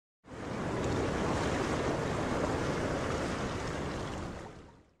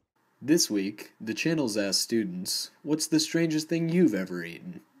This week, the channel's asked students, what's the strangest thing you've ever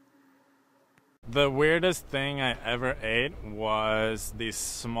eaten? The weirdest thing I ever ate was these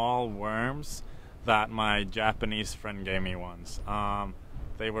small worms that my Japanese friend gave me once.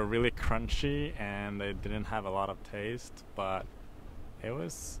 They were really crunchy and they didn't have a lot of taste, but it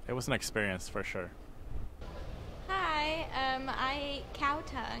was an experience for sure. Hi, I ate cow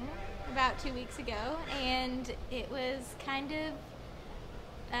tongue about 2 weeks ago, and it was kind of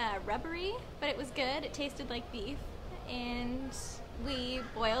rubbery, but it was good. It tasted like beef, and we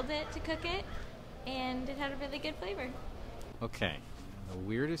boiled it to cook it, and it had a really good flavor. Okay, the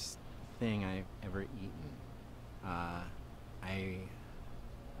weirdest thing I've ever eaten.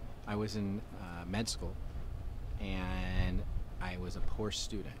 I was in med school, and I was a poor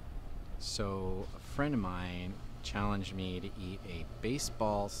student. So a friend of mine challenged me to eat a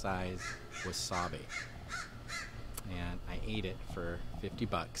baseball-sized wasabi, and I ate it for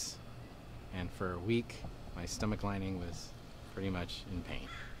 $50. And for a week, my stomach lining was pretty much in pain.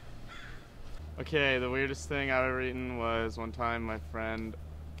 Okay, the weirdest thing I've ever eaten was one time my friend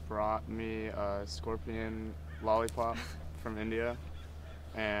brought me a scorpion lollipop from India,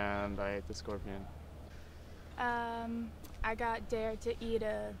 and I ate the scorpion. I got dared to eat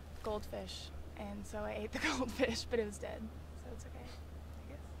a goldfish, and so I ate the goldfish, but it was dead, so it's okay,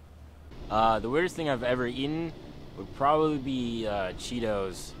 I guess. The weirdest thing I've ever eaten would probably be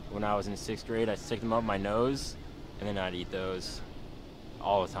Cheetos. When I was in 6th grade, I'd stick them up my nose, and then I'd eat those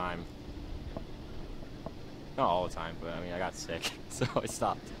all the time. Not all the time, but I mean, I got sick, so I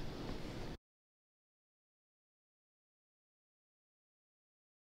stopped.